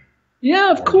president.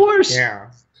 Yeah, of course. Yeah.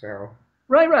 So.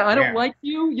 Right. I don't like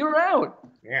you. You're out.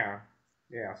 Yeah.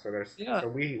 So there's. So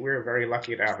we're very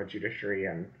lucky to have a judiciary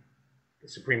and the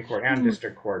Supreme Court and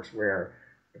district courts where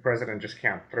the president just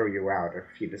can't throw you out if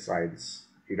he decides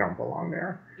you don't belong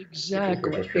there.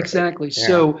 Exactly.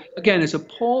 So again, as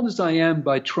appalled as I am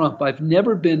by Trump, I've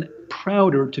never been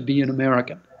prouder to be an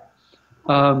American.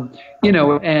 You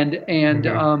know, and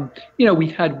you know,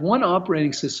 we've had one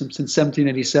operating system since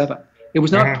 1787. It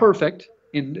was not perfect.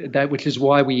 In that, which is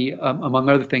why we, among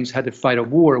other things, had to fight a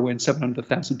war when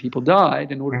 700,000 people died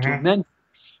in order to amend it.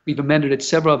 We've amended it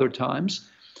several other times.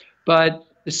 But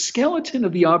the skeleton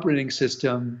of the operating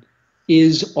system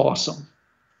is awesome.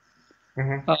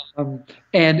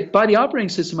 And by the operating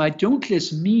system, I don't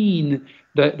just mean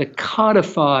the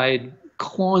codified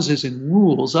clauses and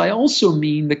rules. I also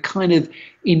mean the kind of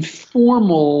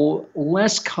informal,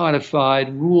 less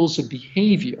codified rules of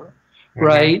behavior,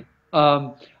 right?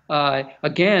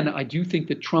 Again, I do think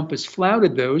that Trump has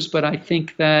flouted those, but I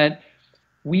think that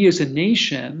we as a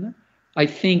nation, I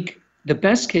think the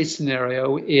best case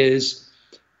scenario is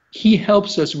he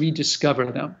helps us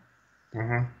rediscover them.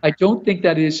 I don't think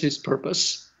that is his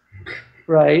purpose,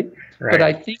 right? But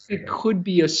I think it could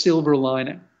be a silver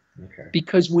lining.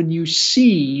 Because when you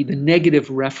see the negative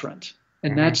referent,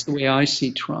 and that's the way I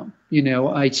see Trump, you know,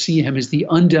 I see him as the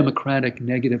undemocratic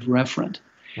negative referent.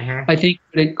 I think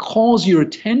what it calls your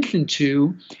attention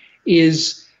to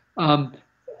is,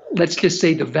 let's just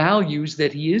say, the values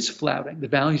that he is flouting, the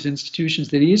values institutions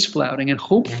that he is flouting, and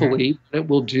hopefully what it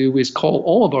will do is call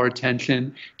all of our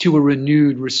attention to a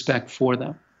renewed respect for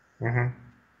them.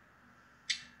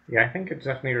 Yeah, I think it's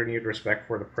definitely renewed respect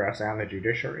for the press and the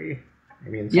judiciary.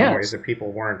 Maybe in some ways Yes. that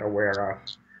people weren't aware of.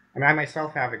 I mean, I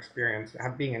myself have experience,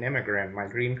 being an immigrant. My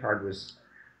green card was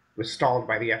stalled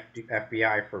by the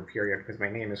FBI for a period because my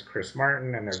name is Chris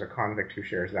Martin, and there's a convict who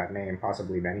shares that name,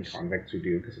 possibly many convicts who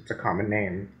do, because it's a common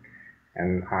name.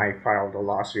 And I filed a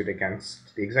lawsuit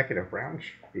against the executive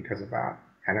branch because of that,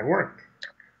 and it worked.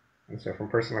 And so, from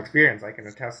personal experience, I can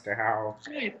attest to how,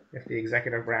 if the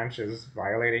executive branch is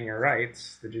violating your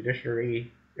rights, the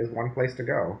judiciary is one place to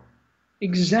go.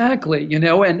 Exactly,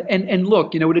 and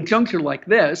look, at a juncture like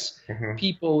this, Mm-hmm.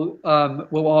 people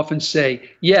will often say,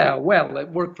 yeah, well, it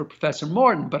worked for Professor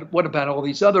Martin, but what about all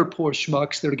these other poor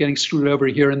schmucks that are getting screwed over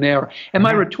here and there? And my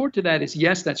Mm-hmm. retort to that is,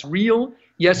 yes, that's real.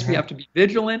 Yes, we Mm-hmm. have to be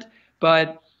vigilant,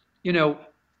 but, you know,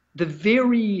 the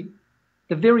very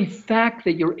the very fact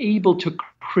that you're able to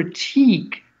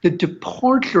critique the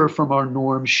departure from our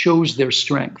norm shows their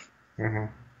strength. Mm-hmm.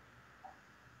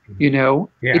 Yeah.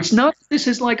 It's not, this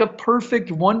is like a perfect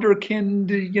wonderkind,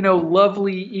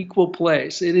 lovely equal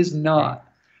place. It is not,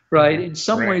 right? Mm-hmm. In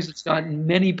some Right. ways, it's gotten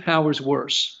many powers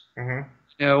worse, Mm-hmm.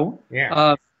 you know. Yeah.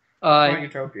 Uh, It's uh, not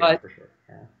utopia but for sure.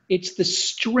 Yeah. it's the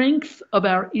strength of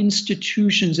our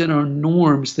institutions and our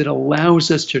norms that allows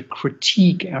us to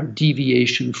critique our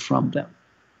deviation from them.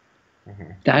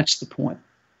 Mm-hmm. That's the point.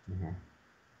 Mm-hmm.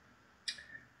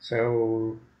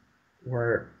 So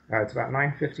we're it's about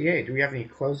 9:58. Do we have any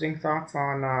closing thoughts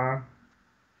on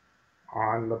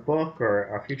the book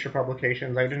or future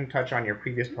publications? I didn't touch on your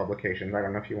previous publications. I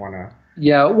don't know if you want to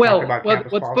Yeah, talk well, about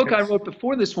campus what the book I politics. wrote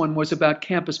before this one was about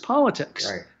campus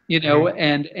politics, Right.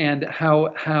 Mm-hmm. and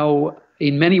how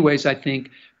in many ways I think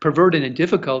perverted and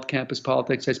difficult campus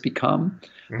politics has become,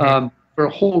 Mm-hmm. for a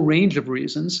whole range of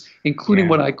reasons, including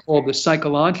Yeah. what I call the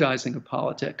psychologizing of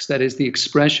politics. That is the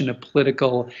expression of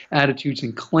political attitudes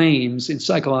and claims in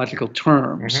psychological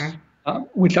terms, Mm-hmm.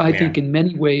 which I Yeah. think in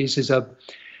many ways is a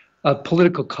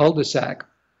political cul-de-sac.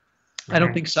 I don't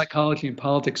Mm-hmm. think psychology and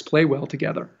politics play well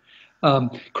together.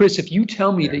 Chris, if you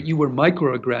tell me Yeah. that you were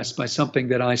microaggressed by something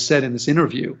that I said in this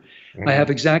interview, I have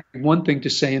Mm-hmm. exactly one thing to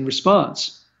say in response.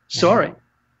 Mm-hmm. Sorry.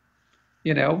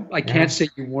 I can't Mm-hmm. say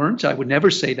you weren't. I would never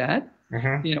say that.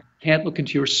 Mm-hmm. Can't look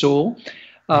into your soul.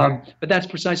 Mm-hmm. But that's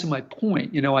precisely my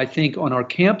point. I think on our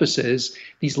campuses,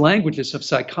 these languages of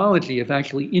psychology have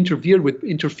actually interfered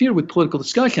with political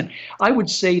discussion. I would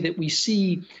say that we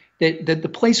see that the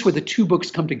place where the two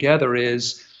books come together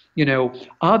is,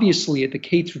 obviously at the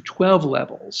K through 12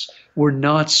 levels, we're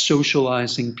not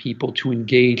socializing people to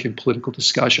engage in political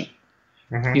discussion.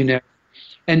 Mm-hmm.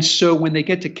 And so when they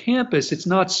get to campus, it's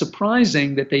not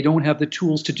surprising that they don't have the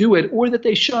tools to do it or that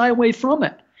they shy away from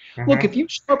it. Look, Mm-hmm. if you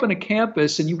show up on a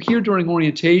campus and you hear during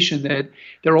orientation that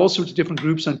there are all sorts of different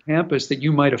groups on campus that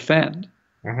you might offend,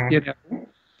 Mm-hmm.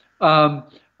 um,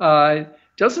 uh,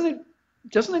 doesn't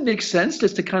it make sense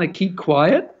just to kind of keep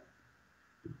quiet?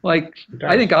 Like, It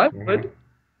I does. think I Mm-hmm. would,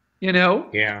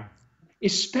 Yeah.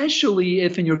 especially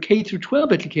if in your K through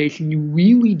 12 education, you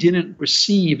really didn't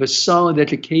receive a solid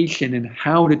education in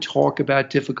how to talk about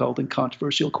difficult and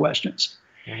controversial questions.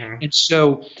 Mm-hmm. And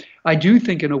so I do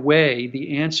think, in a way,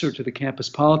 the answer to the campus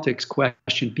politics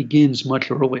question begins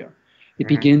much earlier. It Mm-hmm.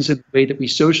 begins in the way that we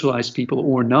socialize people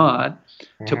or not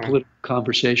to Mm-hmm. political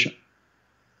conversation.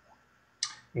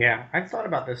 Yeah, I've thought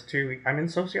about this too. I'm in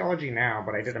sociology now,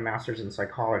 but I did a master's in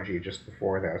psychology just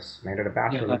before this, and I did a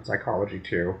bachelor's Yeah. in psychology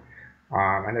too.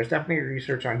 And there's definitely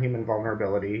research on human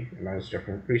vulnerability, and there's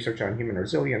different research on human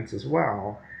resilience as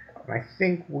well. And I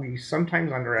think we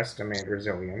sometimes underestimate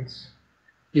resilience,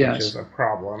 which is Yes. a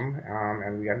problem,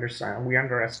 and we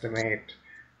underestimate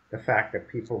the fact that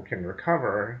people can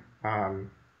recover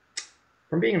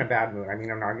from being in a bad mood. I mean,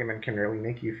 an argument can really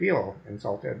make you feel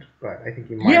insulted, but I think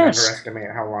you might Yes. underestimate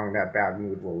how long that bad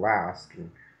mood will last and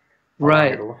how long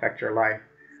Right. it'll affect your life.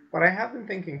 But I have been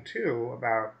thinking too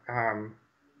about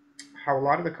how a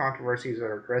lot of the controversies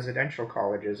are at residential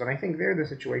colleges, and I think there the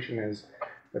situation is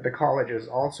that the college is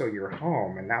also your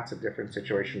home, and that's a different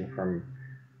situation from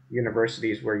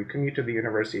universities where you commute to the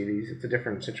universities. It's a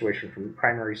different situation from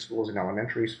primary schools and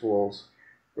elementary schools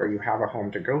where you have a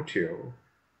home to go to.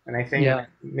 And I think Yeah.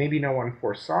 maybe no one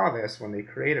foresaw this when they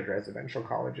created residential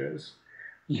colleges,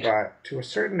 Yeah. but to a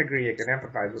certain degree, it can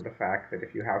empathize with the fact that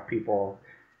if you have people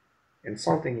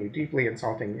insulting you, deeply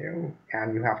insulting you,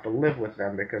 and you have to live with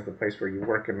them because the place where you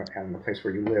work and the place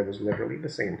where you live is literally the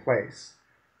same place,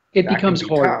 It that becomes can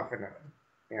be harder. tough. And,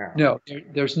 yeah. No,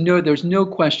 there's no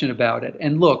question about it.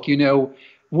 And look,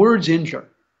 words injure.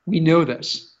 We know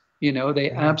this. They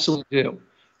Mhm. absolutely do.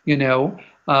 You know,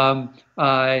 um,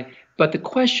 uh, but the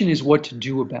question is what to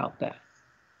do about that.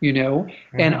 And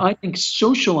Mhm. I think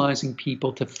socializing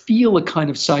people to feel a kind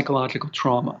of psychological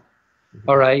trauma,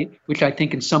 all right, which I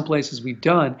think in some places we've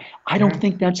done, I don't Mm-hmm.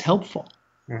 think that's helpful.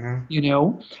 Mm-hmm. You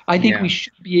know, I think we Yeah.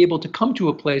 should be able to come to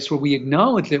a place where we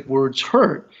acknowledge that words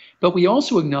hurt, but we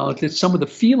also acknowledge that some of the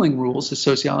feeling rules, as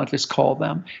sociologists call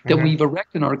them, that Mm-hmm. we've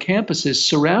erected on our campuses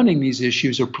surrounding these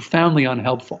issues are profoundly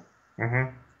unhelpful.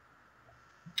 Mm-hmm.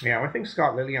 Yeah, I think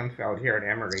Scott Lilienfeld here at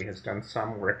Emory has done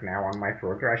some work now on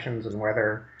microaggressions and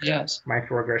whether Yes.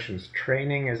 microaggressions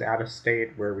training is out of state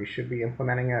where we should be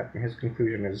implementing it. And his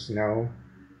conclusion is no.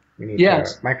 We need to.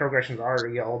 Yes, Microaggressions are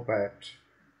real, but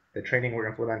the training we're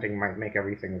implementing might make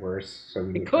everything worse. So we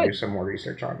it need to do could. some more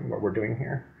research on what we're doing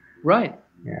here. Right.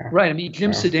 Yeah. Right. I mean,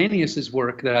 Jim So. Sedanius's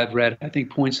work that I've read, I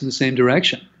think, points in the same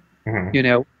direction. Mm-hmm.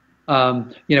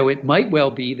 It might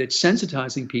well be that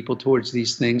sensitizing people towards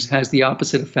these things has the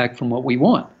opposite effect from what we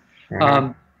want.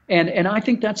 Mm-hmm. And I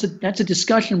think that's a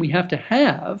discussion we have to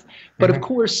have. But of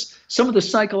course, some of the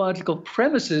psychological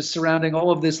premises surrounding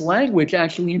all of this language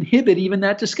actually inhibit even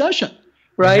that discussion,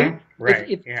 right?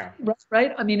 Right. Yeah.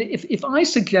 Right. I mean, if I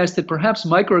suggest that perhaps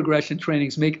microaggression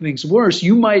trainings make things worse,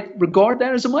 you might regard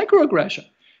that as a microaggression.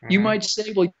 You might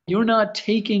say, well, you're not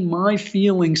taking my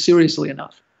feelings seriously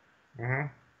enough.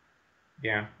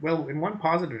 Yeah. Well, in one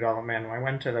positive development, I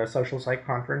went to the social psych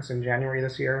conference in January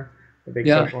this year, the big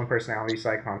Yeah. social and personality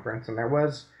psych conference, and there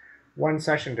was one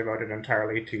session devoted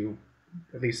entirely to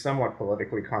at least somewhat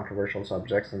politically controversial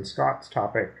subjects. And Scott's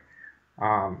topic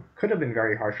could have been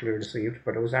very harshly received,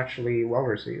 but it was actually well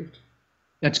received.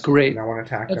 That's great. No one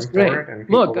attacked That's him great. for it, and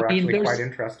people Look, were I mean, actually quite there's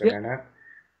interested yeah, in it.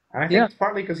 And I think yeah, it's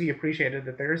partly because he appreciated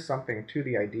that there is something to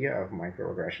the idea of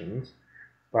microaggressions,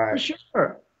 for but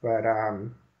sure. but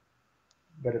um,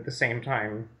 but at the same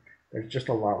time, there's just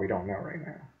a lot we don't know right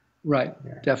now. Right.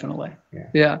 Yeah. Definitely. Yeah.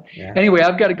 Yeah. Yeah. Anyway,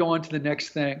 I've got to go on to the next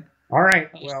thing. All right.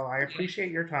 Well, I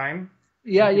appreciate your time.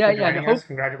 Yeah, Thank you yeah, for yeah. joining us.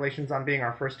 Congratulations on being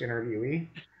our first interviewee.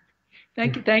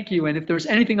 Thank you. And if there's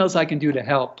anything else I can do to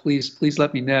help, please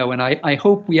let me know. And I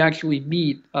hope we actually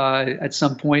meet at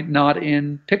some point, not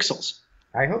in pixels.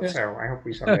 I hope so. I hope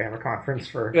we someday have a conference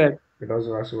for Good. those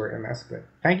of us who are in this. But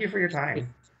thank you for your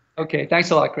time. Okay.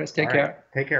 Thanks a lot, Chris. Take All right. care. Take care.